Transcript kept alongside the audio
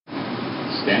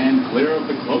Stand clear of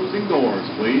the closing doors,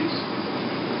 please.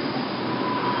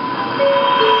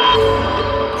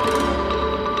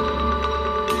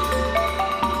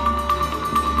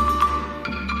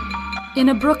 In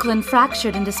a Brooklyn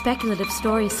fractured into speculative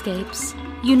storyscapes,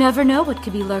 you never know what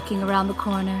could be lurking around the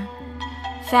corner.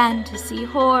 Fantasy,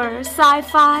 horror,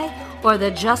 sci-fi, or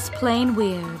the just plain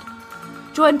weird.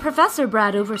 Join Professor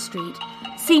Brad Overstreet,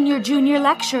 Senior Junior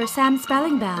Lecturer Sam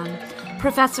Spellingbound,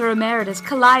 Professor Emeritus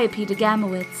Calliope de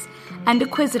Gamowitz, and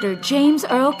Inquisitor James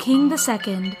Earl King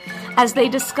II as they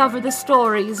discover the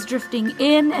stories drifting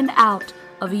in and out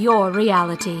of your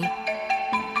reality.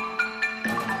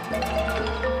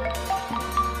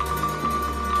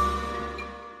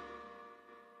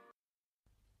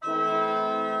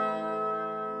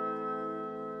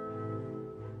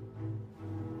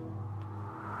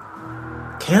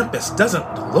 Campus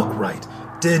doesn't look right.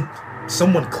 Did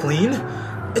someone clean?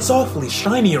 It's awfully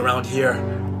shiny around here.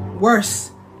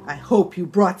 Worse. I hope you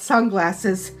brought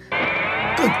sunglasses.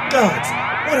 Good gods,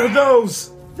 what are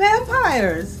those?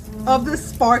 Vampires of the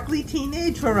sparkly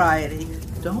teenage variety.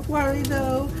 Don't worry,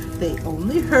 though. They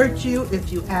only hurt you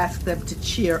if you ask them to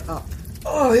cheer up.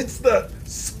 Oh, it's the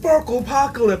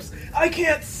Sparklepocalypse. I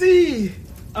can't see.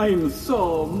 I'm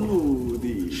so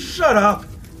moody. Shut up.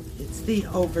 It's the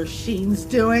Oversheen's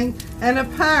doing, and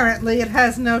apparently it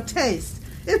has no taste.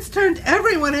 It's turned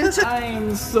everyone into...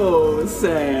 I'm so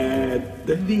sad.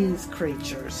 These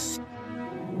creatures.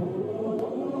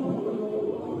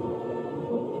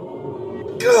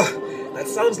 Ugh, that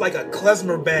sounds like a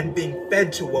klezmer band being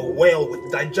fed to a whale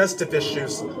with digestive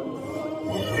issues.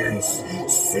 Yes,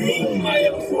 sing, my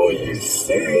employees,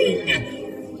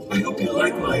 sing. I hope you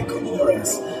like my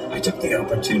chorus. I took the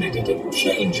opportunity to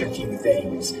change a few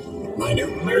things. My new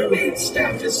mermaid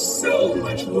staff is so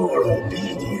much more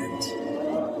obedient.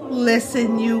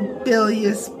 Listen, you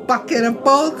bilious bucket of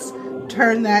bolts.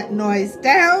 Turn that noise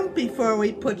down before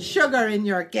we put sugar in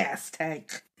your gas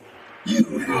tank. You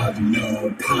have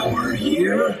no power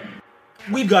here?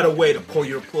 We've got a way to pull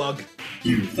your plug.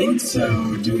 You think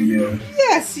so, do you?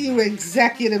 Yes, you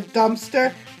executive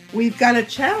dumpster. We've got a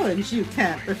challenge you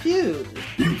can't refuse.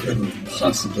 You couldn't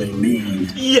possibly mean...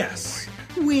 Yes.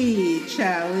 We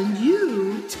challenge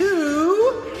you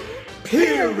to...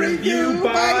 Peer review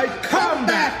by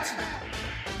combat!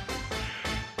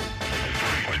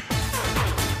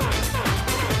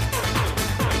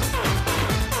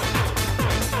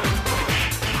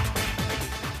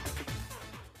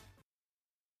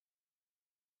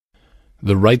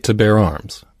 The Right to Bear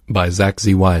Arms by Zach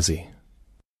Z. Wisey.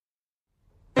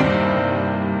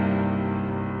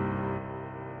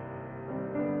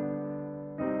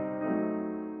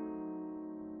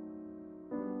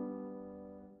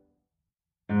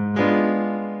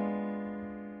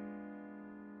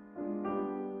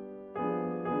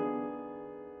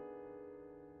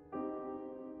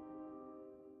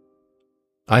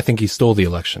 I think he stole the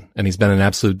election, and he's been an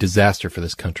absolute disaster for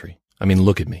this country. I mean,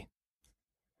 look at me.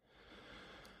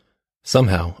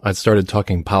 Somehow, I'd started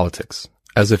talking politics,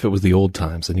 as if it was the old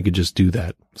times and you could just do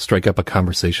that, strike up a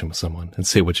conversation with someone and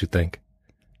say what you think.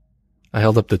 I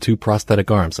held up the 2 prosthetic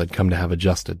arms I'd come to have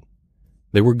adjusted.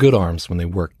 They were good arms when they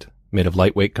worked, made of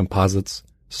lightweight composites,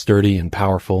 sturdy and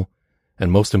powerful,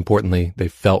 and most importantly, they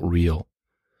felt real.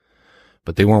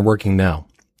 But they weren't working now.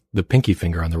 The pinky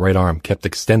finger on the right arm kept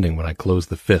extending when I closed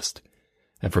the fist,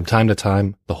 and from time to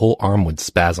time, the whole arm would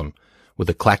spasm with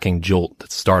a clacking jolt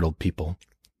that startled people.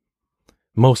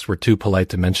 Most were too polite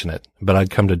to mention it, but I'd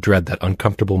come to dread that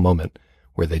uncomfortable moment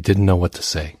where they didn't know what to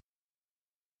say.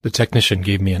 The technician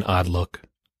gave me an odd look.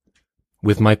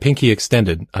 With my pinky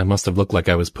extended, I must have looked like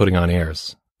I was putting on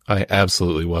airs. I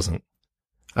absolutely wasn't.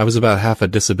 I was about half a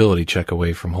disability check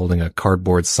away from holding a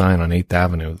cardboard sign on 8th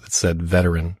Avenue that said,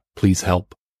 "Veteran, please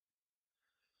help."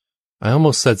 I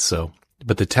almost said so,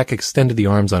 but the tech extended the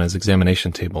arms on his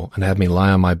examination table and had me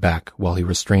lie on my back while he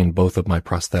restrained both of my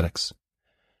prosthetics.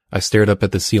 I stared up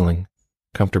at the ceiling,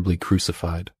 comfortably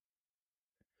crucified.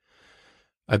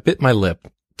 I bit my lip,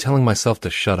 telling myself to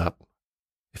shut up.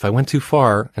 If I went too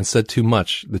far and said too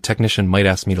much, the technician might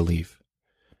ask me to leave.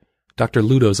 Dr.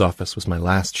 Ludo's office was my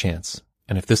last chance,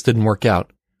 and if this didn't work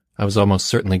out, I was almost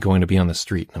certainly going to be on the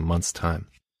street in a month's time.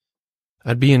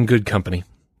 I'd be in good company.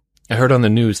 I heard on the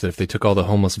news that if they took all the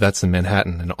homeless vets in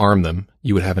Manhattan and armed them,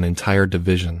 you would have an entire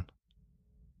division.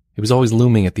 It was always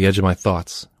looming at the edge of my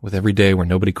thoughts, with every day where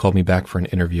nobody called me back for an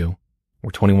interview,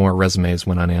 where 20 more resumes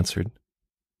went unanswered.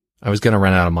 I was going to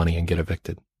run out of money and get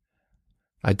evicted.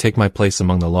 I'd take my place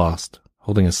among the lost,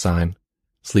 holding a sign,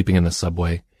 sleeping in the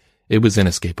subway. It was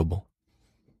inescapable.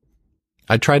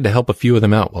 I tried to help a few of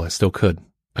them out while I still could.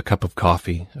 A cup of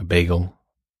coffee, a bagel.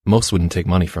 Most wouldn't take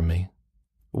money from me.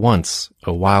 Once,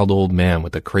 a wild old man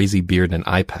with a crazy beard and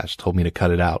eye patch told me to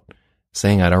cut it out,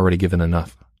 saying I'd already given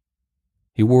enough.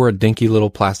 He wore a dinky little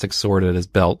plastic sword at his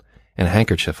belt and a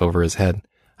handkerchief over his head.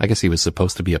 I guess he was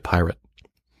supposed to be a pirate.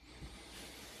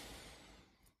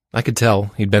 I could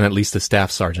tell he'd been at least a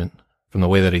staff sergeant, from the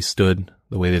way that he stood,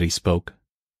 the way that he spoke.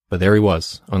 But there he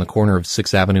was, on the corner of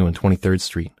 6th Avenue and 23rd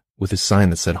Street, with his sign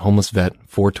that said Homeless Vet,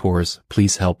 4 tours,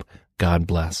 please help, God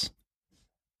bless.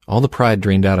 All the pride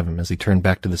drained out of him as he turned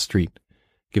back to the street,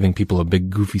 giving people a big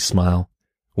goofy smile,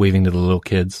 waving to the little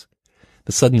kids.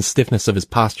 The sudden stiffness of his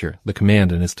posture, the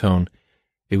command in his tone,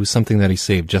 it was something that he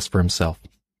saved just for himself.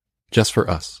 Just for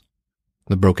us,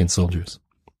 the broken soldiers.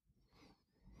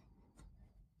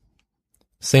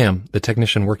 Sam, the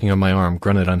technician working on my arm,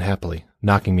 grunted unhappily,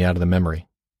 knocking me out of the memory.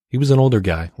 He was an older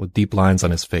guy with deep lines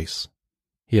on his face.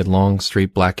 He had long,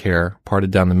 straight black hair, parted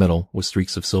down the middle, with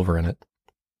streaks of silver in it.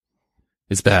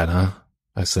 It's bad, huh?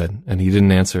 I said, and he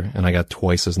didn't answer, and I got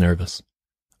twice as nervous.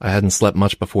 I hadn't slept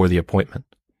much before the appointment.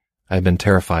 I had been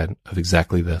terrified of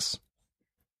exactly this.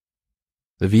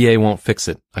 The VA won't fix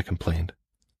it, I complained.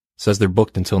 Says they're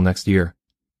booked until next year.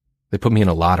 They put me in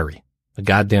a lottery, a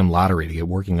goddamn lottery to get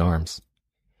working arms.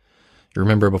 You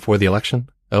remember before the election?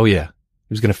 Oh yeah,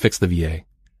 he was going to fix the VA.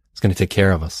 He's going to take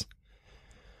care of us.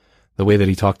 The way that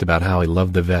he talked about how he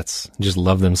loved the vets, just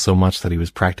loved them so much that he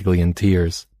was practically in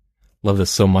tears. Loved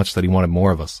us so much that he wanted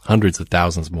more of us, hundreds of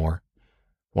thousands more.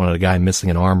 Wanted a guy missing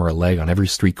an arm or a leg on every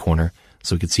street corner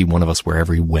so he could see one of us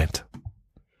wherever he went.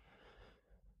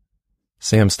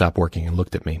 Sam stopped working and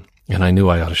looked at me, and I knew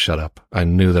I ought to shut up. I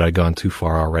knew that I'd gone too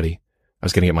far already. I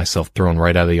was going to get myself thrown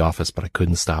right out of the office, but I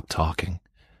couldn't stop talking.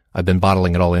 I'd been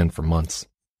bottling it all in for months.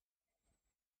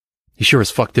 He sure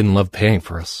as fuck didn't love paying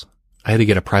for us. I had to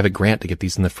get a private grant to get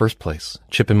these in the first place,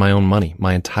 chip in my own money,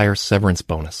 my entire severance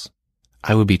bonus.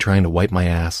 I would be trying to wipe my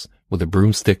ass with a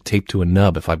broomstick taped to a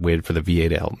nub if I'd waited for the VA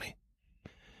to help me.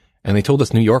 And they told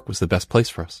us New York was the best place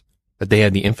for us, that they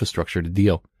had the infrastructure to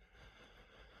deal.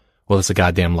 Well, it's a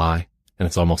goddamn lie, and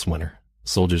it's almost winter.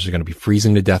 Soldiers are going to be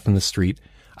freezing to death in the street.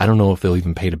 I don't know if they'll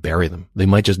even pay to bury them. They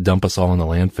might just dump us all in the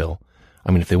landfill.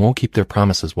 I mean, if they won't keep their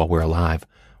promises while we're alive,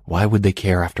 why would they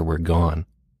care after we're gone?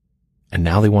 And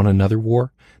now they want another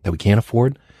war that we can't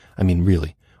afford? I mean,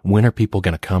 really, when are people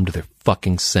going to come to their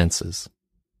fucking senses?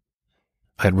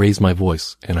 I had raised my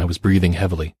voice, and I was breathing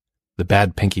heavily. The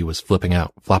bad pinky was flopping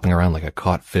around like a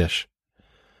caught fish.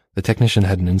 The technician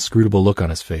had an inscrutable look on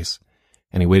his face,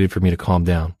 and he waited for me to calm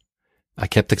down. I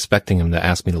kept expecting him to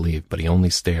ask me to leave, but he only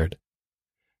stared.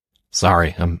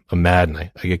 Sorry, I'm mad and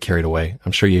I get carried away.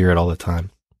 I'm sure you hear it all the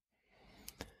time.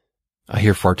 I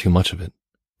hear far too much of it.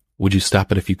 Would you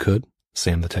stop it if you could?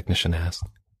 Sam the technician asked.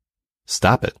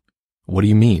 Stop it? What do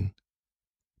you mean?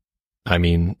 I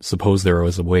mean, suppose there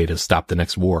was a way to stop the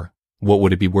next war. What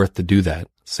would it be worth to do that?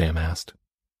 Sam asked.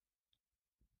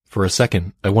 For a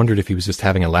second, I wondered if he was just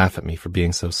having a laugh at me for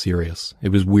being so serious. It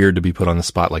was weird to be put on the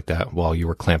spot like that while you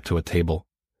were clamped to a table.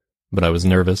 But I was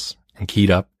nervous and keyed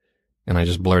up, and I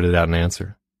just blurted out an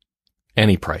answer.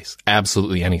 Any price,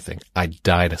 absolutely anything. I'd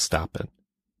die to stop it.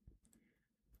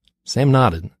 Sam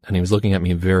nodded, and he was looking at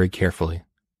me very carefully.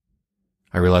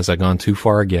 I realized I'd gone too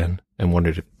far again and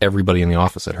wondered if everybody in the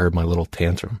office had heard my little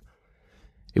tantrum.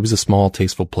 It was a small,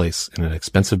 tasteful place in an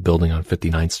expensive building on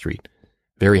 59th Street,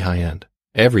 very high-end.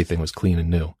 Everything was clean and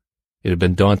new. It had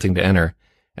been daunting to enter,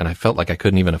 and I felt like I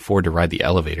couldn't even afford to ride the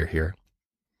elevator here.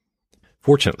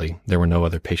 Fortunately, there were no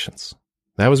other patients.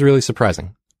 That was really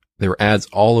surprising. There were ads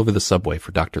all over the subway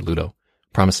for Dr. Ludo,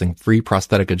 promising free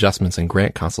prosthetic adjustments and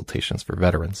grant consultations for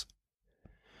veterans.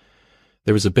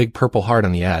 There was a big purple heart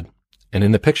on the ad, and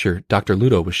in the picture, Dr.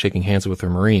 Ludo was shaking hands with a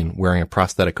Marine wearing a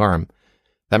prosthetic arm.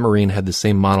 That Marine had the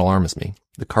same model arm as me,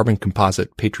 the carbon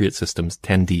composite Patriot Systems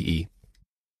 10DE.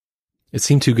 It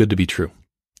seemed too good to be true.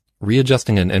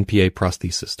 Readjusting an NPA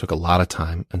prosthesis took a lot of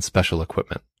time and special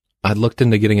equipment. I'd looked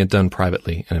into getting it done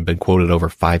privately and had been quoted over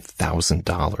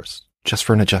 $5,000 just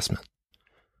for an adjustment.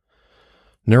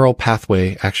 Neural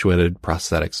pathway actuated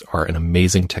prosthetics are an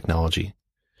amazing technology,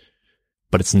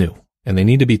 but it's new and they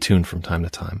need to be tuned from time to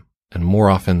time, and more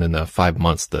often than the 5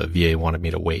 months the VA wanted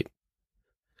me to wait.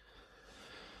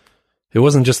 It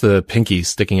wasn't just the pinky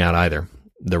sticking out either.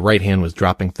 The right hand was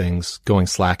dropping things, going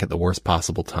slack at the worst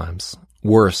possible times.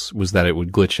 Worse was that it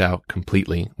would glitch out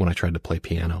completely when I tried to play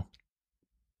piano.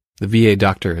 The VA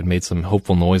doctor had made some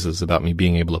hopeful noises about me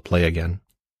being able to play again.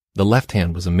 The left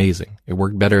hand was amazing. It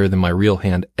worked better than my real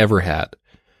hand ever had.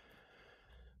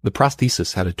 The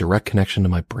prosthesis had a direct connection to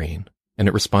my brain, and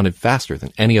it responded faster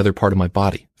than any other part of my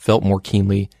body, felt more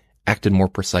keenly, acted more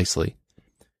precisely.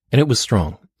 And it was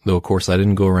strong, though of course I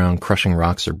didn't go around crushing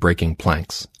rocks or breaking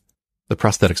planks. The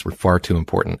prosthetics were far too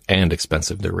important and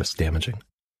expensive to risk damaging.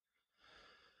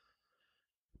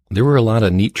 There were a lot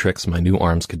of neat tricks my new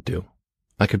arms could do.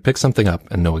 I could pick something up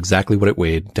and know exactly what it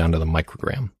weighed down to the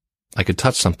microgram. I could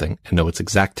touch something and know its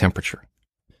exact temperature.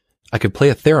 I could play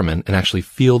a theremin and actually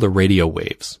feel the radio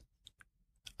waves.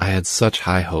 I had such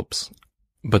high hopes,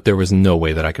 but there was no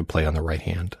way that I could play on the right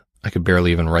hand. I could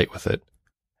barely even write with it,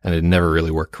 and it never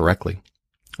really worked correctly.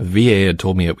 The VA had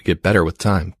told me it would get better with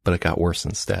time, but it got worse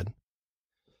instead.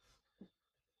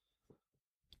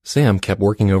 Sam kept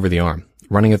working over the arm,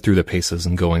 running it through the paces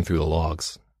and going through the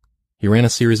logs. He ran a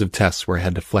series of tests where I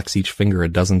had to flex each finger a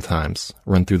dozen times,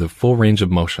 run through the full range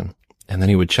of motion, and then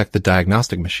he would check the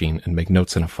diagnostic machine and make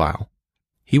notes in a file.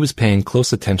 He was paying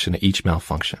close attention to each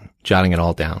malfunction, jotting it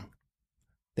all down.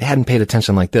 They hadn't paid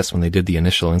attention like this when they did the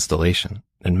initial installation,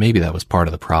 and maybe that was part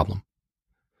of the problem.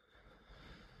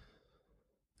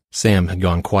 Sam had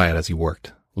gone quiet as he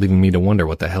worked, leaving me to wonder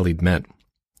what the hell he'd meant.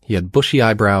 He had bushy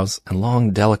eyebrows and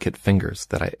long, delicate fingers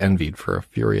that I envied for a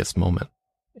furious moment.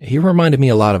 He reminded me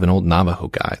a lot of an old Navajo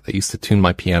guy that used to tune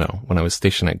my piano when I was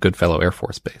stationed at Goodfellow Air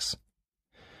Force Base.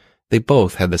 They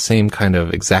both had the same kind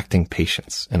of exacting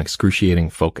patience and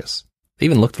excruciating focus. They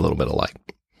even looked a little bit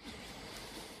alike.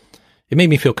 It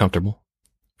made me feel comfortable.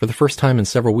 For the first time in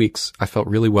several weeks, I felt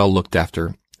really well looked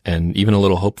after and even a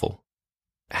little hopeful.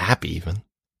 Happy even.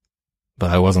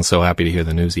 But I wasn't so happy to hear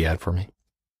the news he had for me.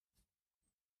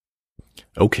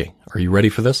 Okay, are you ready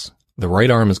for this? The right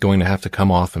arm is going to have to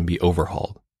come off and be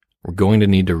overhauled. We're going to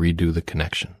need to redo the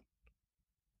connection.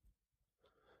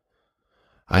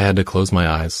 I had to close my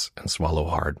eyes and swallow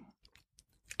hard.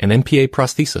 An MPA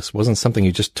prosthesis wasn't something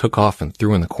you just took off and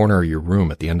threw in the corner of your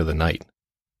room at the end of the night.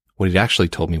 What he'd actually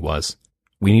told me was,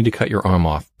 we need to cut your arm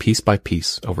off piece by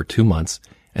piece over 2 months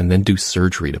and then do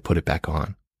surgery to put it back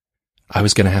on. I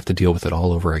was going to have to deal with it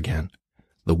all over again.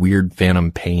 The weird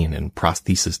phantom pain and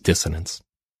prosthesis dissonance.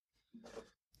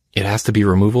 It has to be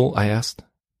removal, I asked.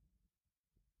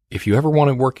 If you ever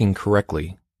want it working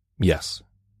correctly, yes.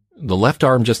 The left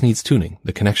arm just needs tuning.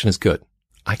 The connection is good.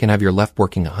 I can have your left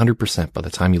working 100% by the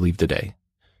time you leave today.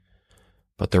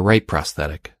 But the right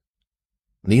prosthetic,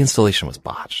 the installation was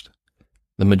botched.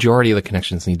 The majority of the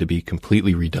connections need to be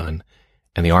completely redone,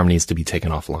 and the arm needs to be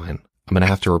taken offline. I'm going to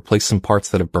have to replace some parts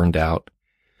that have burned out.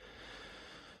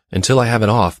 Until I have it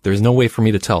off, there's no way for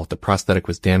me to tell if the prosthetic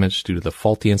was damaged due to the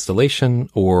faulty installation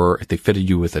or if they fitted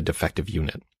you with a defective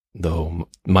unit, though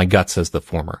my gut says the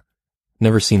former.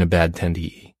 Never seen a bad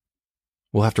 10DE.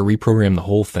 We'll have to reprogram the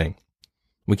whole thing.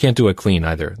 We can't do it clean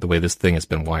either, the way this thing has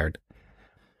been wired.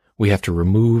 We have to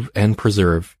remove and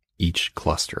preserve each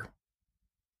cluster.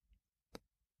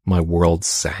 My world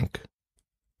sank.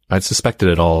 I'd suspected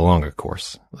it all along, of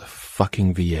course. The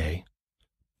fucking VA.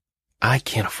 I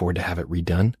can't afford to have it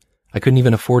redone. I couldn't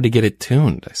even afford to get it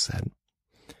tuned, I said.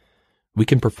 We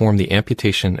can perform the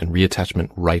amputation and reattachment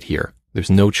right here.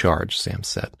 There's no charge, Sam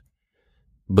said.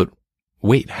 But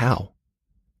wait, how?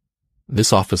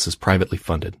 This office is privately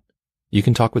funded. You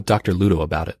can talk with Dr. Ludo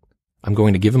about it. I'm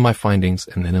going to give him my findings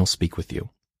and then he'll speak with you.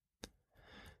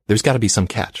 There's got to be some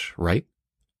catch, right?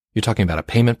 You're talking about a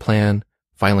payment plan,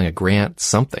 filing a grant,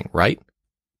 something, right?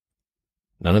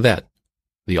 None of that.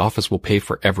 The office will pay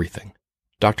for everything.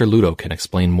 Dr. Ludo can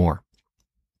explain more.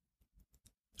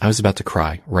 I was about to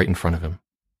cry right in front of him.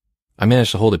 I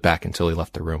managed to hold it back until he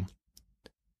left the room.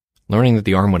 Learning that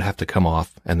the arm would have to come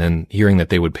off and then hearing that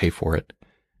they would pay for it,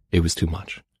 it was too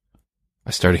much.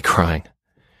 I started crying,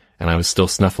 and I was still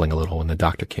snuffling a little when the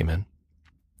doctor came in.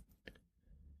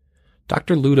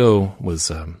 Dr. Ludo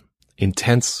was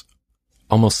intense,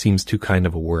 almost seems too kind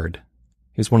of a word.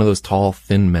 He was one of those tall,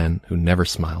 thin men who never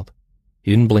smiled.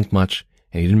 He didn't blink much,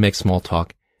 and he didn't make small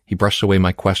talk. He brushed away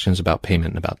my questions about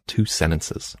payment in about 2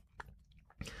 sentences.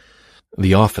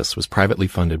 The office was privately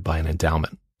funded by an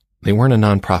endowment. They weren't a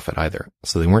nonprofit either,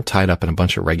 so they weren't tied up in a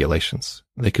bunch of regulations.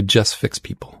 They could just fix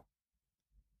people.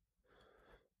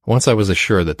 Once I was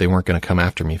assured that they weren't going to come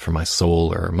after me for my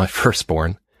soul or my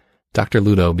firstborn, Dr.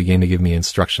 Ludo began to give me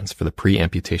instructions for the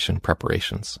pre-amputation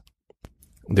preparations.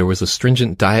 There was a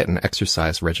stringent diet and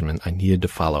exercise regimen I needed to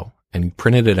follow, and he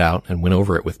printed it out and went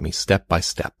over it with me step by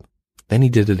step. Then he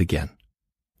did it again.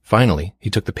 Finally, he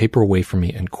took the paper away from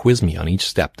me and quizzed me on each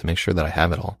step to make sure that I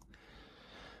have it all.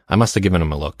 I must have given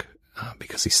him a look,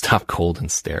 because he stopped cold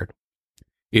and stared.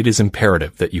 It is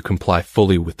imperative that you comply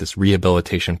fully with this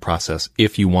rehabilitation process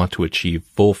if you want to achieve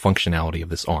full functionality of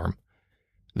this arm.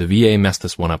 The VA messed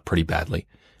this one up pretty badly,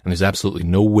 and there's absolutely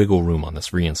no wiggle room on this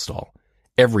reinstall.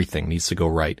 Everything needs to go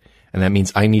right, and that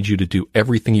means I need you to do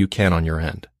everything you can on your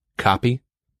end. Copy?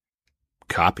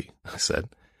 Copy, I said.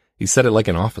 He said it like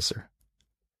an officer.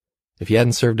 If he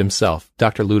hadn't served himself,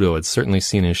 Dr. Ludo had certainly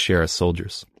seen his share as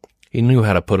soldiers. He knew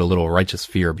how to put a little righteous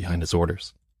fear behind his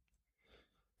orders.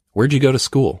 "Where'd you go to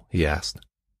school?" he asked.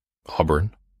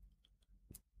 "Auburn."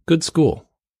 "Good school.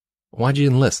 Why'd you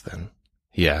enlist, then?"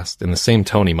 he asked, in the same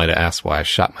tone he might have asked why I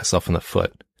shot myself in the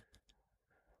foot.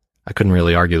 I couldn't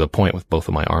really argue the point with both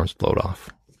of my arms blowed off.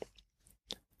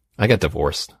 "I got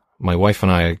divorced. My wife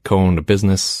and I co-owned a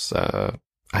business.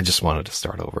 I just wanted to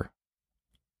start over."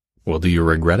 "Well, do you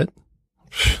regret it?"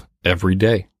 "Every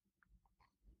day.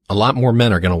 A lot more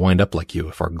men are going to wind up like you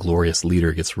if our glorious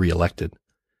leader gets reelected.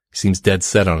 He seems dead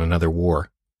set on another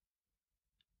war."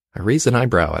 I raised an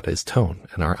eyebrow at his tone,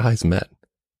 and our eyes met.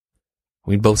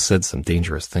 We'd both said some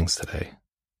dangerous things today.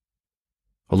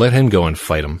 "Well, let him go and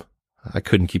fight him." I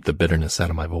couldn't keep the bitterness out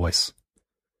of my voice.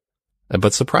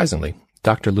 But surprisingly,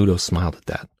 Dr. Ludo smiled at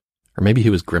that. Or maybe he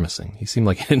was grimacing. He seemed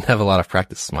like he didn't have a lot of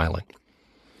practice smiling.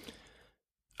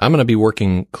 "I'm going to be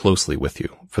working closely with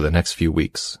you for the next few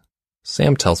weeks.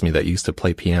 Sam tells me that you used to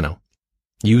play piano.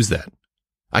 Use that.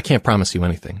 I can't promise you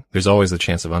anything. There's always the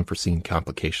chance of unforeseen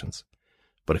complications.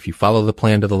 But if you follow the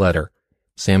plan to the letter,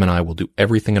 Sam and I will do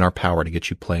everything in our power to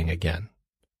get you playing again."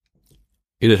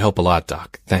 "It'd help a lot,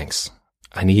 Doc. Thanks.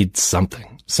 I need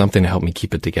something to help me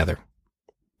keep it together."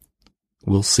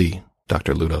 "We'll see,"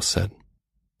 Dr. Ludo said.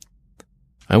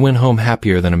 I went home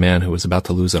happier than a man who was about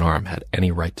to lose an arm had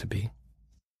any right to be.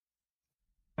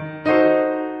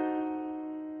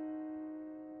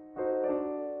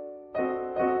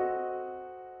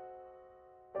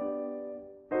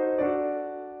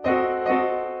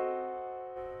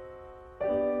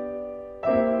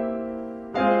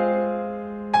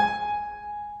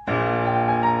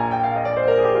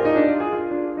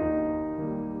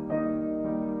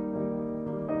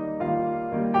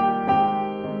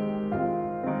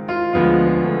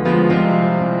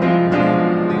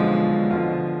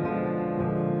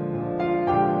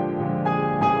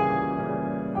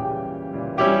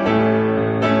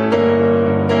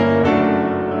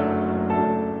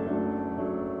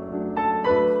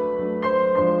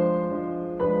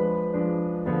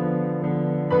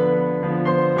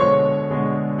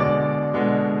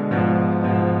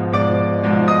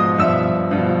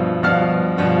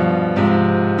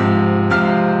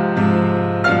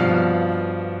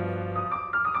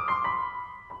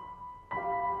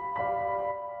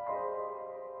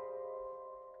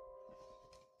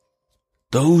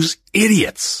 Those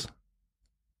idiots!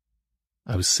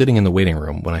 I was sitting in the waiting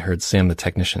room when I heard Sam the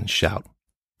technician shout.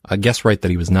 I guessed right that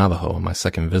he was Navajo on my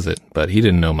second visit, but he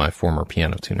didn't know my former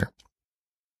piano tuner.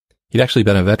 He'd actually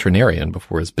been a veterinarian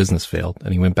before his business failed,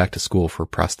 and he went back to school for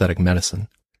prosthetic medicine.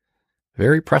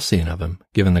 Very prescient of him,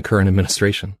 given the current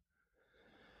administration.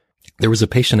 There was a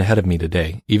patient ahead of me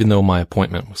today, even though my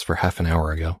appointment was for half an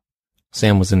hour ago.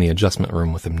 Sam was in the adjustment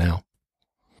room with him now.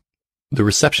 The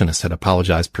receptionist had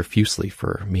apologized profusely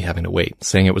for me having to wait,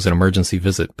 saying it was an emergency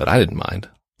visit, but I didn't mind.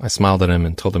 I smiled at him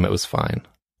and told him it was fine.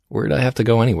 Where'd I have to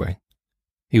go anyway?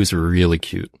 He was really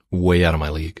cute, way out of my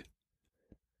league.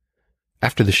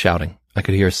 After the shouting, I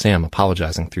could hear Sam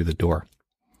apologizing through the door.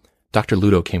 Dr.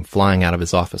 Ludo came flying out of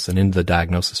his office and into the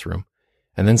diagnosis room,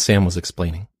 and then Sam was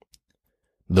explaining.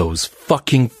 "Those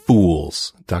fucking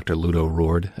fools," Dr. Ludo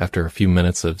roared after a few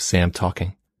minutes of Sam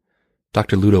talking.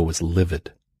 Dr. Ludo was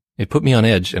livid. It put me on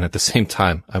edge, and at the same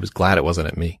time, I was glad it wasn't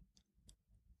at me.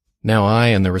 Now I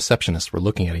and the receptionist were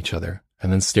looking at each other,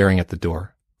 and then staring at the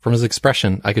door. From his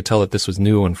expression, I could tell that this was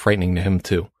new and frightening to him,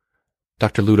 too.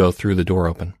 Dr. Ludo threw the door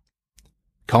open.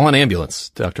 "Call an ambulance,"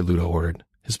 Dr. Ludo ordered.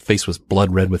 His face was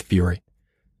blood red with fury.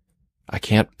 "I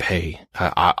can't pay.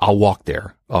 I'll walk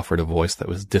there," offered a voice that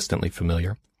was distantly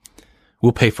familiar.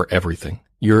 "We'll pay for everything.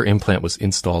 Your implant was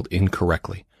installed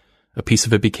incorrectly. A piece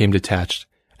of it became detached,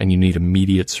 and you need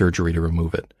immediate surgery to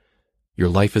remove it. Your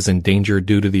life is in danger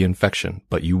due to the infection,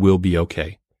 but you will be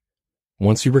okay.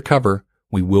 Once you recover,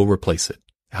 we will replace it.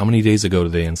 How many days ago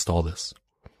did they install this?"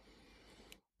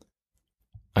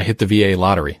 "I hit the VA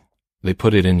lottery. They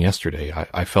put it in yesterday.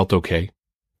 I felt okay.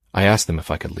 I asked them if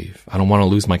I could leave. I don't want to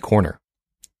lose my corner,"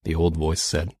 the old voice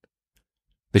said.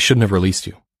 "They shouldn't have released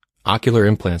you. Ocular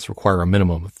implants require a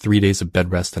minimum of 3 days of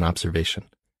bed rest and observation,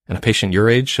 and a patient your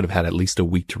age should have had at least a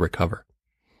week to recover."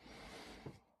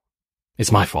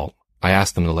 "It's my fault. I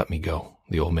asked them to let me go,"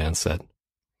 the old man said.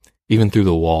 Even through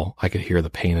the wall, I could hear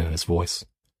the pain in his voice.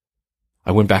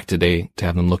 "I went back today to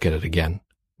have them look at it again,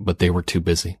 but they were too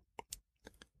busy."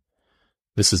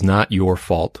 "This is not your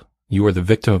fault. You are the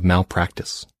victim of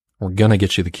malpractice. We're gonna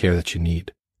get you the care that you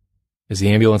need. Is the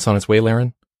ambulance on its way,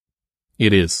 Laren?"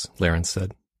 "It is," Laren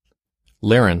said.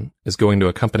 "Laren is going to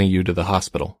accompany you to the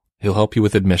hospital. He'll help you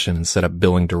with admission and set up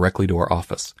billing directly to our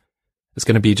office. It's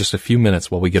going to be just a few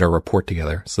minutes while we get our report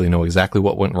together so they know exactly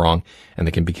what went wrong and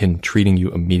they can begin treating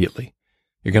you immediately.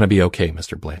 You're going to be okay,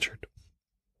 Mr. Blanchard.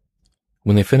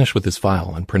 When they finished with his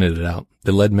file and printed it out,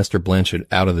 they led Mr. Blanchard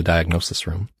out of the diagnosis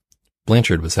room.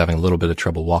 Blanchard was having a little bit of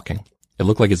trouble walking. It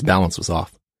looked like his balance was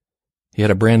off. He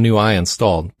had a brand new eye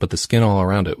installed, but the skin all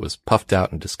around it was puffed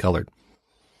out and discolored.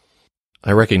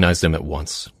 I recognized him at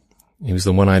once. He was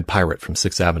the one-eyed pirate from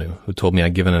 6th Avenue who told me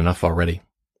I'd given enough already.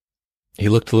 He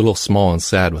looked a little small and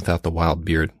sad without the wild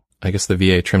beard. I guess the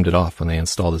VA trimmed it off when they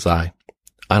installed his eye.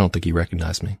 I don't think he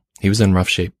recognized me. He was in rough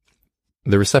shape.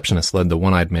 The receptionist led the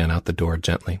one-eyed man out the door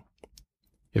gently.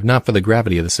 If not for the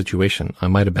gravity of the situation, I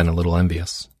might have been a little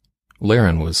envious.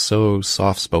 Laren was so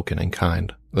soft-spoken and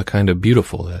kind, the kind of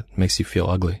beautiful that makes you feel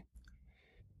ugly.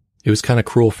 It was kind of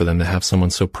cruel for them to have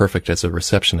someone so perfect as a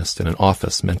receptionist in an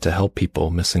office meant to help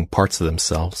people missing parts of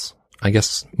themselves. I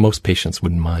guess most patients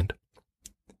wouldn't mind.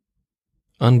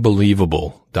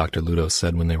 Unbelievable, Dr. Ludo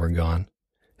said when they were gone.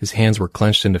 His hands were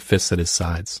clenched into fists at his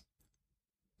sides.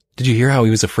 Did you hear how he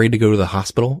was afraid to go to the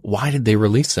hospital? Why did they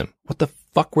release him? What the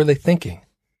fuck were they thinking?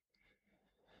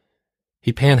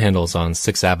 He panhandles on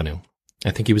 6th Avenue. I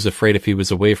think he was afraid if he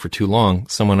was away for too long,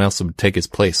 someone else would take his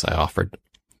place, I offered.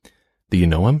 Do you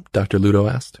know him? Dr. Ludo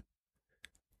asked.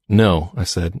 No, I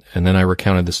said, and then I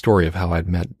recounted the story of how I'd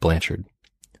met Blanchard.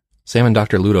 Sam and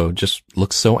Dr. Ludo just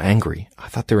looked so angry. I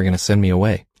thought they were going to send me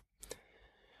away.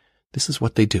 This is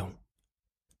what they do.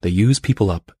 They use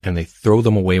people up and they throw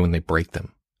them away when they break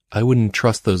them. I wouldn't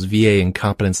trust those VA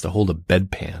incompetents to hold a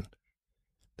bedpan.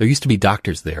 There used to be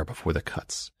doctors there before the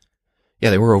cuts. Yeah,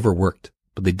 they were overworked,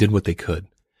 but they did what they could.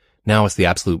 Now it's the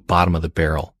absolute bottom of the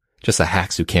barrel. Just the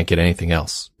hacks who can't get anything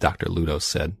else, Dr. Ludo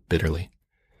said bitterly.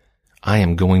 I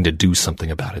am going to do something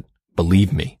about it.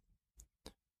 Believe me.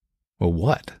 Well,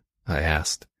 what? I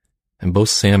asked, and both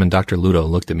Sam and Dr. Ludo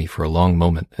looked at me for a long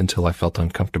moment until I felt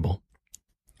uncomfortable.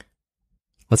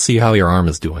 Let's see how your arm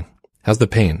is doing. How's the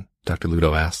pain? Dr.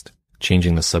 Ludo asked,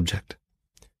 changing the subject.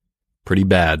 Pretty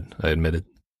bad, I admitted.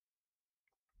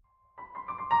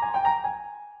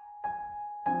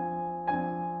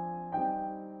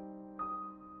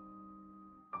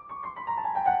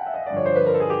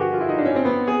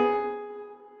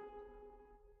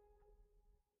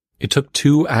 It took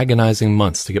 2 agonizing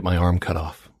months to get my arm cut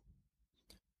off.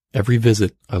 Every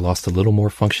visit, I lost a little more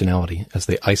functionality as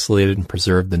they isolated and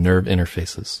preserved the nerve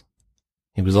interfaces.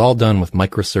 It was all done with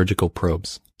microsurgical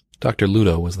probes. Dr.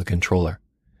 Ludo was the controller.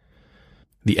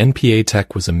 The NPA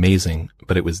tech was amazing,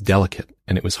 but it was delicate,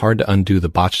 and it was hard to undo the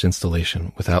botched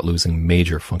installation without losing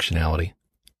major functionality.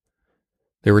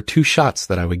 There were 2 shots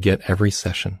that I would get every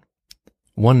session.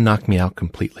 One knocked me out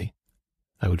completely.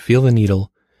 I would feel the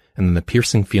needle, and then the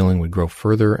piercing feeling would grow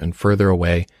further and further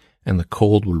away, and the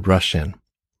cold would rush in.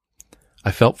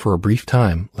 I felt for a brief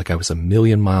time like I was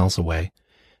 1,000,000 miles away,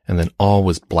 and then all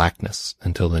was blackness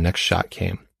until the next shot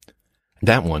came.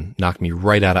 That one knocked me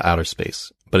right out of outer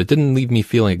space, but it didn't leave me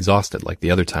feeling exhausted like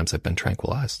the other times I've been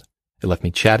tranquilized. It left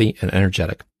me chatty and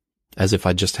energetic, as if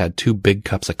I'd just had 2 big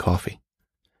cups of coffee.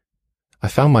 I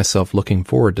found myself looking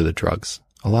forward to the drugs,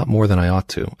 a lot more than I ought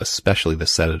to, especially the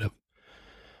sedative.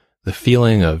 The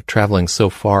feeling of traveling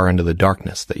so far into the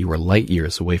darkness that you were light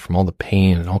years away from all the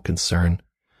pain and all concern.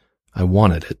 I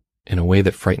wanted it in a way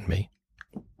that frightened me.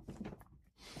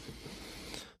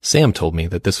 Sam told me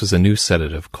that this was a new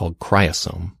sedative called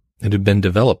Cryosome. It had been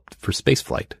developed for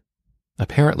spaceflight.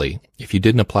 Apparently, if you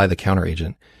didn't apply the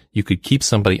counteragent, you could keep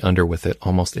somebody under with it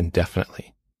almost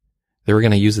indefinitely. They were going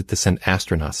to use it to send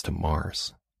astronauts to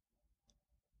Mars.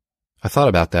 I thought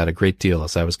about that a great deal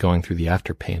as I was going through the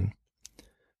after pain.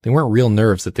 They weren't real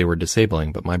nerves that they were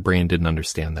disabling, but my brain didn't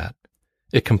understand that.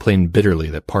 It complained bitterly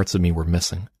that parts of me were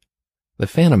missing. The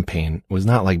phantom pain was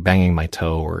not like banging my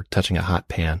toe or touching a hot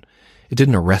pan. It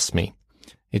didn't arrest me.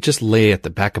 It just lay at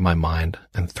the back of my mind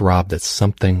and throbbed that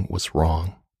something was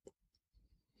wrong.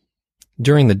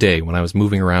 During the day, when I was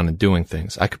moving around and doing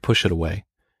things, I could push it away.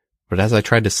 But as I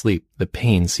tried to sleep, the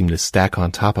pain seemed to stack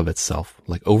on top of itself,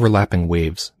 like overlapping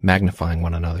waves, magnifying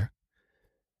one another.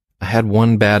 I had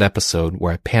one bad episode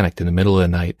where I panicked in the middle of the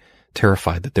night,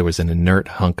 terrified that there was an inert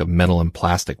hunk of metal and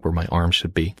plastic where my arm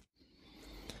should be.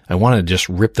 I wanted to just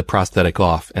rip the prosthetic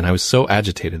off, and I was so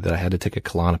agitated that I had to take a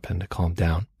Klonopin to calm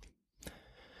down.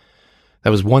 That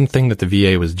was one thing that the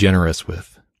VA was generous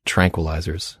with,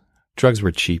 tranquilizers. Drugs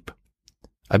were cheap.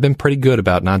 I've been pretty good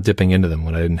about not dipping into them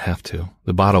when I didn't have to.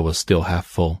 The bottle was still half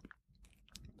full.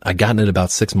 I'd gotten it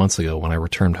about 6 months ago when I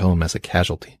returned home as a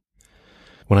casualty.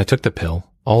 When I took the pill,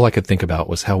 all I could think about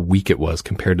was how weak it was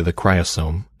compared to the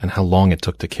Cryosome and how long it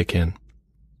took to kick in.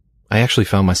 I actually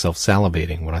found myself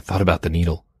salivating when I thought about the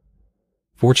needle.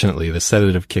 Fortunately, the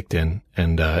sedative kicked in,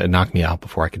 and it knocked me out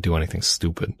before I could do anything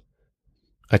stupid.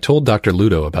 I told Dr.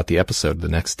 Ludo about the episode the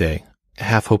next day,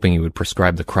 half hoping he would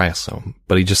prescribe the cryosome,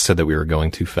 but he just said that we were going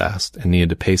too fast and needed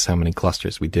to pace how many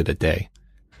clusters we did a day.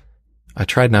 I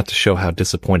tried not to show how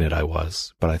disappointed I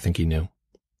was, but I think he knew.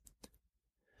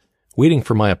 Waiting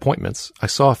for my appointments, I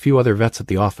saw a few other vets at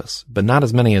the office, but not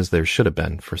as many as there should have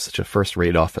been for such a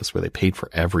first-rate office where they paid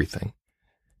for everything.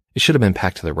 It should have been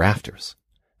packed to the rafters.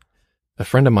 A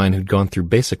friend of mine who'd gone through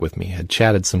basic with me had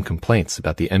chatted some complaints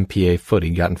about the MPA foot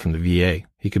he'd gotten from the VA.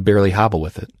 He could barely hobble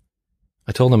with it.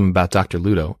 I told him about Dr.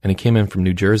 Ludo, and he came in from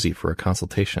New Jersey for a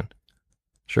consultation.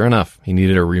 Sure enough, he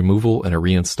needed a removal and a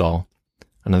reinstall,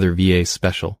 another VA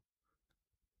special.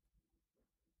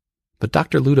 But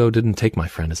Dr. Ludo didn't take my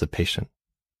friend as a patient.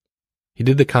 He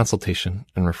did the consultation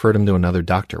and referred him to another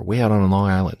doctor way out on Long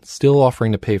Island, still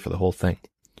offering to pay for the whole thing.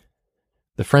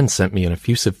 The friend sent me an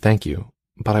effusive thank you,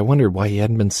 but I wondered why he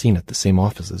hadn't been seen at the same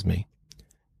office as me.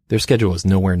 Their schedule was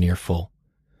nowhere near full.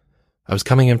 I was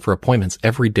coming in for appointments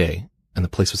every day, and the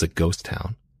place was a ghost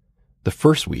town. The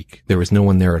first week, there was no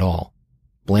one there at all.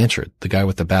 Blanchard, the guy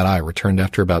with the bad eye, returned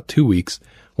after about 2 weeks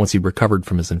once he'd recovered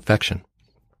from his infection.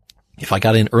 If I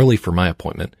got in early for my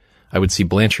appointment, I would see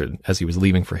Blanchard as he was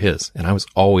leaving for his, and I was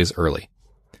always early.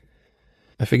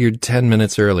 I figured 10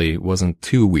 minutes early wasn't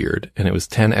too weird, and it was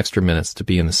 10 extra minutes to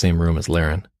be in the same room as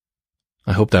Laren.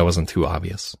 I hoped I wasn't too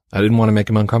obvious. I didn't want to make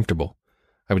him uncomfortable.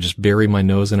 I would just bury my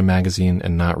nose in a magazine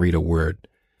and not read a word,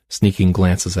 sneaking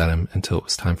glances at him until it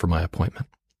was time for my appointment.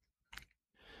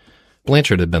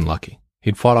 Blanchard had been lucky.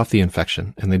 He'd fought off the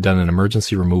infection, and they'd done an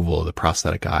emergency removal of the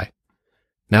prosthetic eye.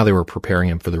 Now they were preparing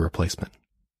him for the replacement.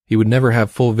 He would never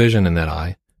have full vision in that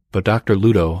eye, but Dr.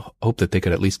 Ludo hoped that they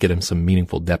could at least get him some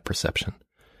meaningful depth perception.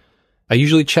 I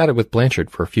usually chatted with Blanchard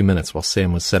for a few minutes while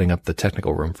Sam was setting up the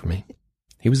technical room for me.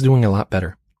 He was doing a lot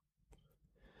better.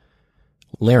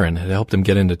 Laren had helped him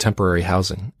get into temporary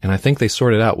housing, and I think they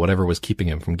sorted out whatever was keeping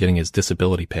him from getting his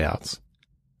disability payouts.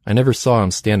 I never saw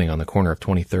him standing on the corner of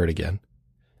 23rd again.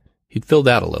 He'd filled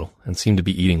out a little and seemed to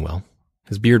be eating well.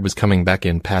 His beard was coming back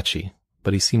in patchy,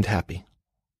 but he seemed happy.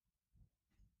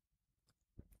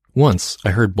 Once, I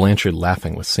heard Blanchard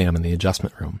laughing with Sam in the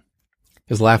adjustment room.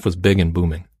 His laugh was big and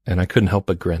booming, and I couldn't help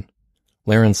but grin.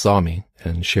 Laren saw me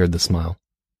and shared the smile.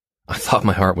 I thought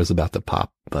my heart was about to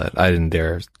pop, but I didn't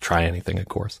dare try anything, of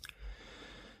course.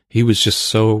 He was just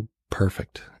so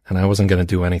perfect, and I wasn't going to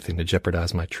do anything to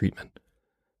jeopardize my treatment.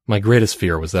 My greatest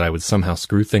fear was that I would somehow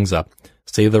screw things up,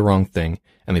 say the wrong thing,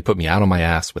 and they put me out on my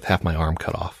ass with half my arm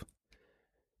cut off.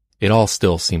 It all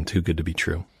still seemed too good to be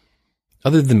true.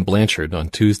 Other than Blanchard on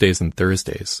Tuesdays and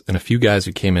Thursdays, and a few guys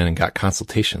who came in and got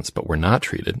consultations but were not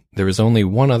treated, there was only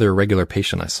one other regular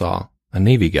patient I saw, a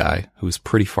Navy guy who was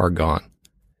pretty far gone.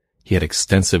 He had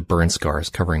extensive burn scars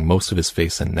covering most of his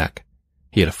face and neck.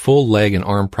 He had a full leg and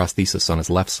arm prosthesis on his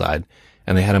left side,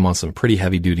 and they had him on some pretty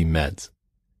heavy-duty meds.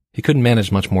 He couldn't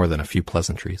manage much more than a few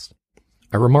pleasantries.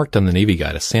 I remarked on the Navy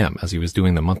guy to Sam as he was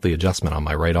doing the monthly adjustment on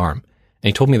my right arm, and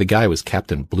he told me the guy was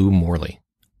Captain Blue Morley.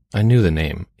 I knew the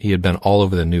name. He had been all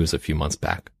over the news a few months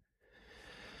back.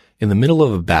 In the middle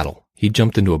of a battle, he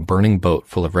jumped into a burning boat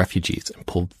full of refugees and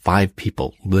pulled 5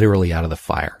 people literally out of the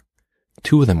fire.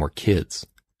 2 of them were kids.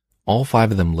 All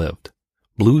 5 of them lived.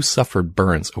 Blue suffered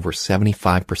burns over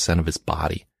 75% of his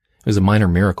body. It was a minor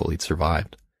miracle he'd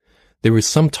survived. There was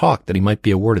some talk that he might be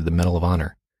awarded the Medal of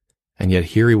Honor. And yet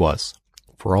here he was.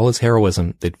 For all his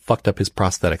heroism, they'd fucked up his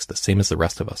prosthetics the same as the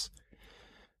rest of us.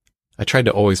 I tried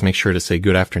to always make sure to say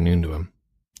good afternoon to him.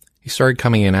 He started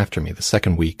coming in after me the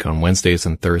second week on Wednesdays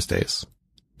and Thursdays.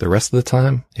 The rest of the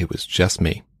time, it was just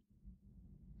me.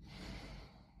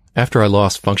 After I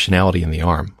lost functionality in the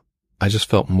arm, I just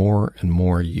felt more and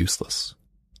more useless.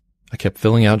 I kept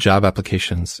filling out job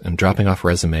applications and dropping off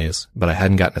resumes, but I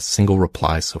hadn't gotten a single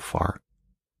reply so far.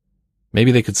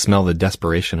 Maybe they could smell the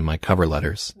desperation in my cover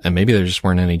letters, and maybe there just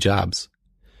weren't any jobs.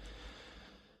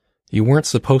 You weren't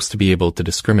supposed to be able to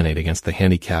discriminate against the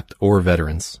handicapped or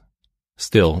veterans.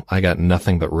 Still, I got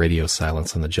nothing but radio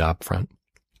silence on the job front.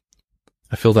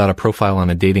 I filled out a profile on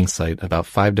a dating site about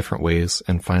 5 different ways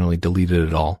and finally deleted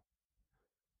it all.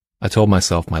 I told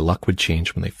myself my luck would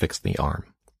change when they fixed the arm.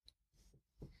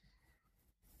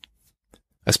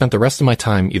 I spent the rest of my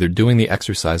time either doing the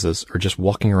exercises or just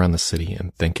walking around the city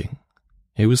and thinking.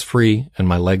 It was free and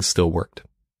my legs still worked.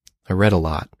 I read a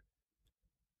lot.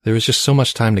 There was just so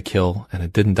much time to kill, and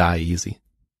it didn't die easy.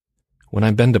 When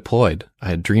I'd been deployed, I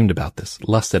had dreamed about this,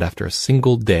 lusted after a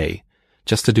single day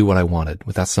just to do what I wanted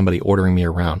without somebody ordering me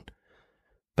around.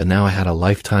 But now I had a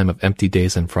lifetime of empty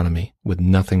days in front of me with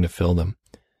nothing to fill them.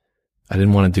 I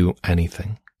didn't want to do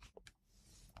anything.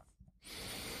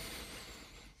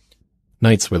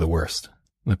 Nights were the worst.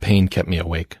 The pain kept me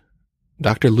awake.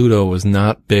 Dr. Ludo was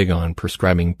not big on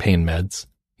prescribing pain meds.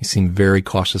 He seemed very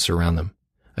cautious around them.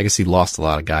 I guess he lost a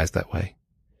lot of guys that way.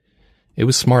 It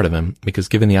was smart of him, because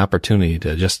given the opportunity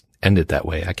to just end it that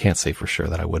way, I can't say for sure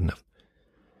that I wouldn't have.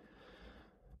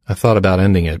 I thought about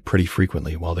ending it pretty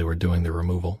frequently while they were doing the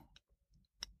removal.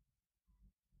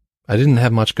 I didn't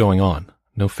have much going on,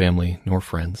 no family nor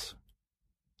friends.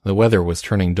 The weather was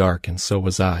turning dark, and so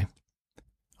was I.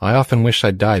 I often wished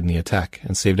I'd died in the attack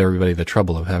and saved everybody the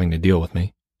trouble of having to deal with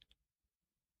me.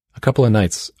 A couple of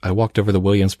nights, I walked over the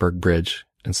Williamsburg Bridge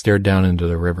and stared down into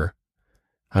the river.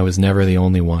 I was never the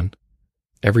only one.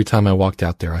 Every time I walked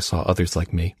out there, I saw others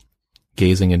like me,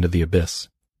 gazing into the abyss.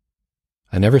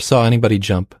 I never saw anybody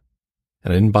jump,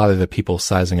 and I didn't bother the people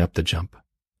sizing up the jump.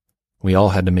 We all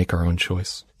had to make our own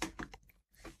choice.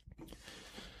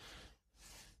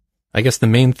 I guess the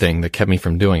main thing that kept me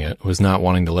from doing it was not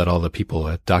wanting to let all the people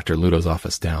at Dr. Ludo's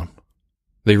office down.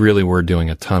 They really were doing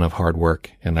a ton of hard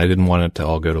work, and I didn't want it to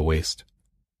all go to waste.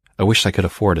 I wished I could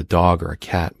afford a dog or a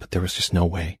cat, but there was just no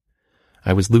way.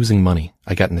 I was losing money.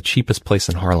 I got in the cheapest place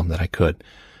in Harlem that I could,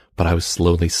 but I was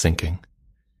slowly sinking.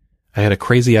 I had a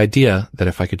crazy idea that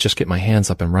if I could just get my hands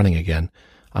up and running again,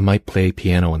 I might play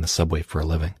piano in the subway for a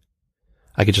living.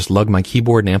 I could just lug my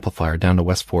keyboard and amplifier down to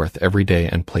West 4th every day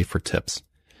and play for tips.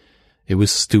 It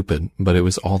was stupid, but it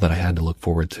was all that I had to look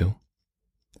forward to.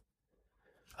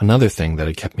 Another thing that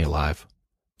had kept me alive.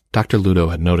 Dr. Ludo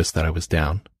had noticed that I was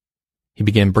down. He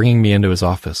began bringing me into his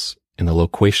office in the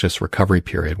loquacious recovery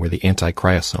period where the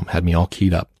anti-cryosome had me all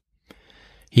keyed up.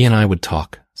 He and I would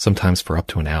talk, sometimes for up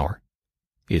to an hour.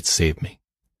 It saved me.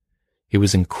 It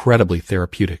was incredibly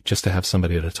therapeutic just to have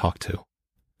somebody to talk to.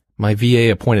 My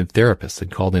VA-appointed therapist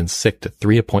had called in sick to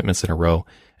 3 appointments in a row,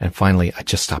 and finally I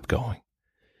just stopped going.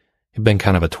 He'd been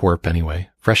kind of a twerp anyway,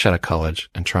 fresh out of college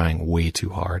and trying way too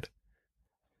hard.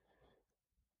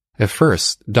 At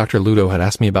first, Dr. Ludo had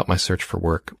asked me about my search for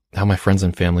work, how my friends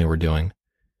and family were doing.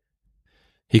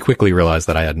 He quickly realized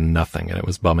that I had nothing and it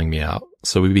was bumming me out,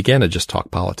 so we began to just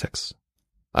talk politics.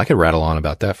 I could rattle on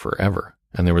about that forever,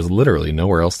 and there was literally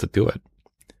nowhere else to do it.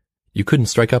 You couldn't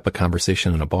strike up a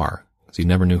conversation in a bar, because you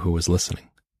never knew who was listening.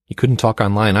 You couldn't talk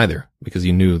online either, because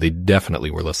you knew they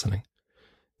definitely were listening.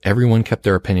 Everyone kept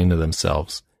their opinion to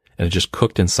themselves, and it just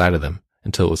cooked inside of them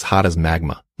until it was hot as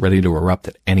magma, ready to erupt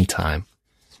at any time.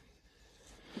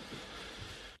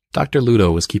 Dr.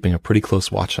 Ludo was keeping a pretty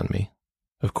close watch on me.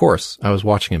 Of course, I was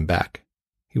watching him back.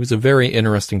 He was a very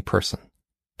interesting person.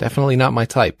 Definitely not my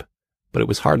type, but it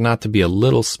was hard not to be a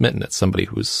little smitten at somebody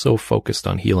who was so focused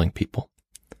on healing people.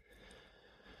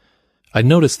 I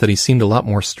noticed that he seemed a lot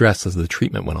more stressed as the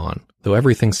treatment went on, though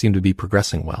everything seemed to be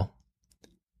progressing well.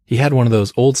 He had one of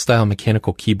those old-style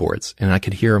mechanical keyboards, and I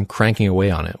could hear him cranking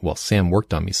away on it while Sam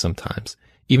worked on me sometimes,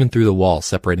 even through the wall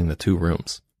separating the 2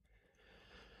 rooms.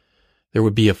 There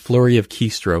would be a flurry of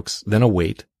keystrokes, then a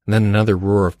wait, and then another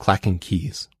roar of clacking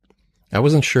keys. I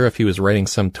wasn't sure if he was writing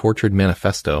some tortured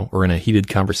manifesto or in a heated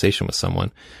conversation with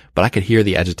someone, but I could hear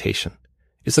the agitation.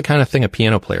 It's the kind of thing a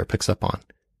piano player picks up on.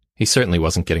 He certainly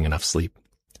wasn't getting enough sleep.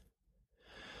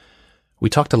 We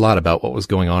talked a lot about what was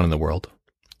going on in the world.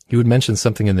 He would mention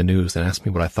something in the news and ask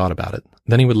me what I thought about it.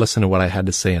 Then he would listen to what I had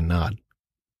to say and nod.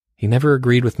 He never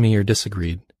agreed with me or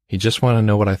disagreed. He just wanted to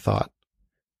know what I thought.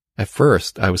 At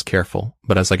first, I was careful,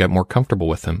 but as I got more comfortable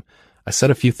with him, I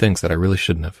said a few things that I really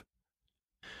shouldn't have.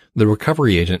 The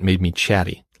recovery agent made me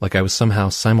chatty, like I was somehow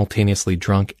simultaneously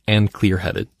drunk and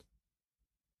clear-headed.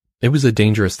 It was a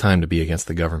dangerous time to be against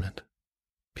the government.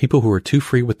 People who were too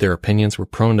free with their opinions were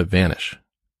prone to vanish.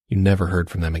 You never heard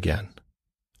from them again.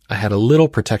 I had a little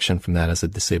protection from that as a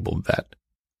disabled vet.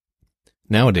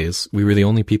 Nowadays, we were the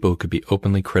only people who could be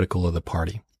openly critical of the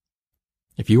party.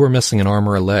 If you were missing an arm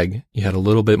or a leg, you had a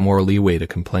little bit more leeway to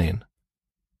complain.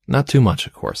 Not too much,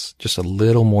 of course, just a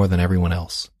little more than everyone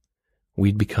else.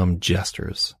 We'd become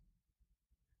jesters.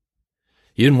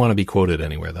 You didn't want to be quoted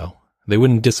anywhere, though. They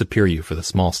wouldn't disappear you for the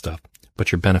small stuff,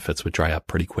 but your benefits would dry up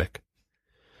pretty quick.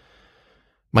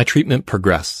 My treatment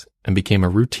progressed and became a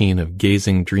routine of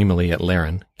gazing dreamily at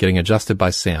Laren, getting adjusted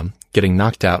by Sam, getting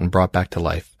knocked out and brought back to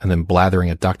life, and then blathering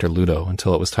at Dr. Ludo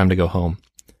until it was time to go home.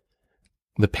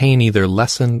 The pain either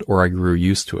lessened or I grew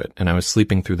used to it, and I was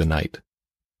sleeping through the night.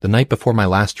 The night before my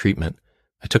last treatment,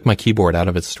 I took my keyboard out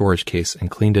of its storage case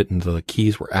and cleaned it until the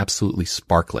keys were absolutely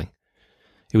sparkling.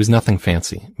 It was nothing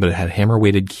fancy, but it had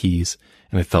hammer-weighted keys,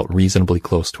 and it felt reasonably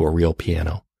close to a real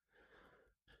piano.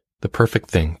 The perfect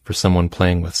thing for someone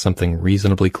playing with something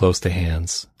reasonably close to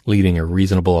hands, leading a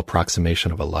reasonable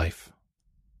approximation of a life.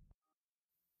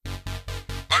 I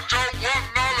don't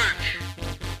want knowledge.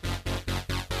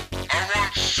 I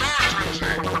want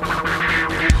certainty.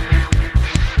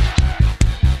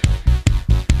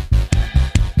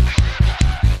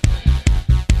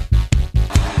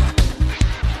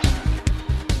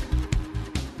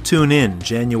 Tune in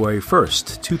January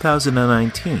 1st,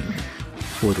 2019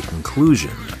 for the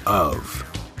conclusion of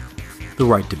The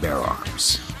Right to Bear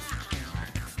Arms.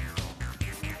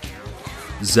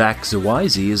 Zach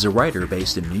Zawizi is a writer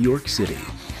based in New York City.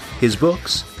 His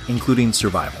books, including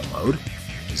Survival Mode,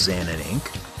 Xanon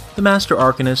Inc., The Master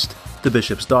Arcanist, The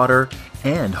Bishop's Daughter,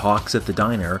 and Hawks at the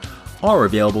Diner, are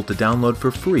available to download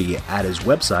for free at his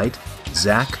website,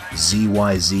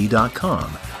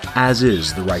 zachzyz.com, as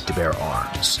is The Right to Bear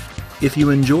Arms. If you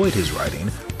enjoyed his writing,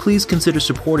 please consider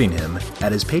supporting him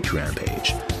at his Patreon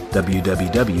page,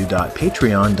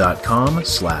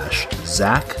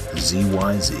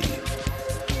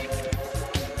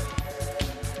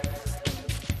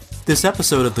 www.patreon.com/ZachZYZ. This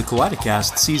episode of the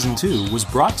Kaleidocast Season 2 was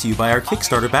brought to you by our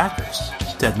Kickstarter backers,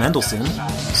 Ted Mendelson,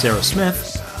 Sarah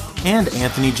Smith, and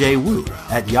Anthony J. Wu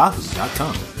at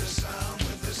yahoo.com.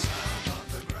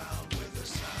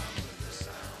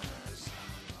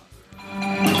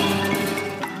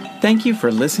 Thank you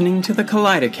for listening to the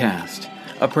Kaleidocast,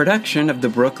 a production of the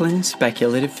Brooklyn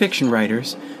Speculative Fiction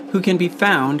Writers, who can be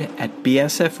found at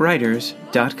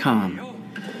bsfwriters.com.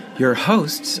 Your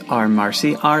hosts are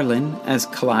Marcy Arlen as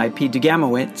Calliope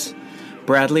DeGamowitz,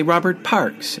 Bradley Robert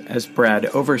Parks as Brad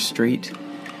Overstreet,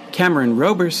 Cameron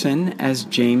Roberson as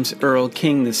James Earl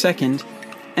King II,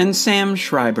 and Sam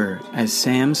Schreiber as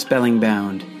Sam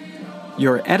Spellingbound.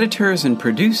 Your editors and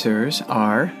producers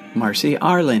are Marcy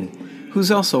Arlen, who's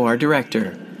also our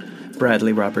director,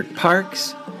 Bradley Robert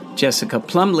Parks, Jessica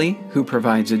Plumley, who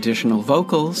provides additional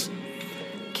vocals,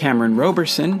 Cameron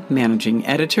Roberson, managing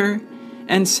editor,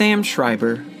 and Sam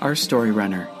Schreiber, our story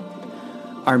runner.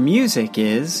 Our music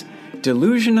is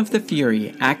Delusion of the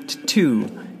Fury, Act 2,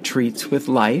 Treats with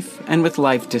Life and with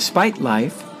Life Despite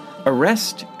Life,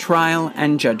 Arrest, Trial,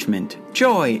 and Judgment,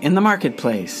 Joy in the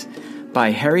Marketplace,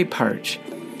 by Harry Parch,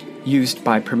 used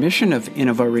by permission of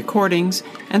Innova Recordings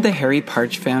and the Harry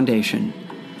Parch Foundation.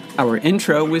 Our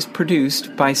intro was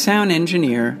produced by sound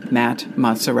engineer Matt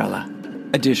Mozzarella.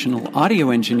 Additional audio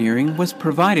engineering was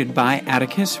provided by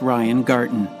Atticus Ryan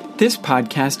Garton. This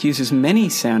podcast uses many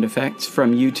sound effects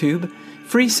from YouTube,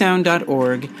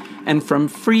 freesound.org, and from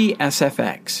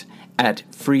FreeSFX at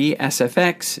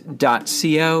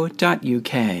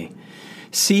freesfx.co.uk.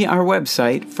 See our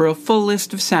website for a full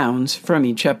list of sounds from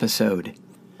each episode.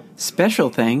 Special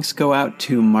thanks go out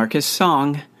to Marcus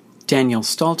Song, Daniel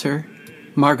Stalter,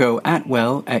 Margot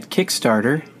Atwell at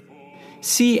Kickstarter,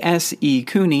 C.S.E.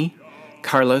 Cooney,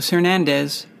 Carlos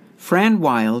Hernandez, Fran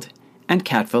Wild, and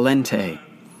Kat Valente.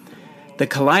 The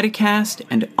Kaleidocast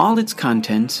and all its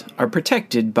contents are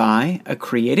protected by a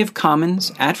Creative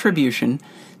Commons Attribution,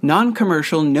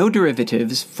 Non-Commercial No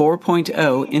Derivatives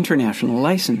 4.0 International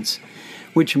License,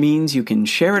 which means you can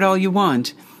share it all you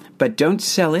want, but don't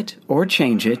sell it or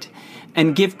change it,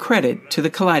 and give credit to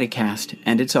the Kaleidocast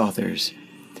and its authors.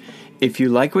 If you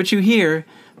like what you hear,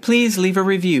 please leave a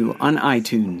review on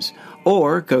iTunes,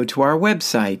 or go to our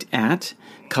website at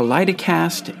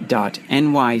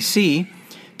kaleidocast.nyc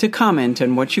to comment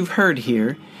on what you've heard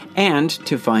here and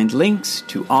to find links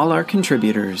to all our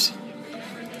contributors.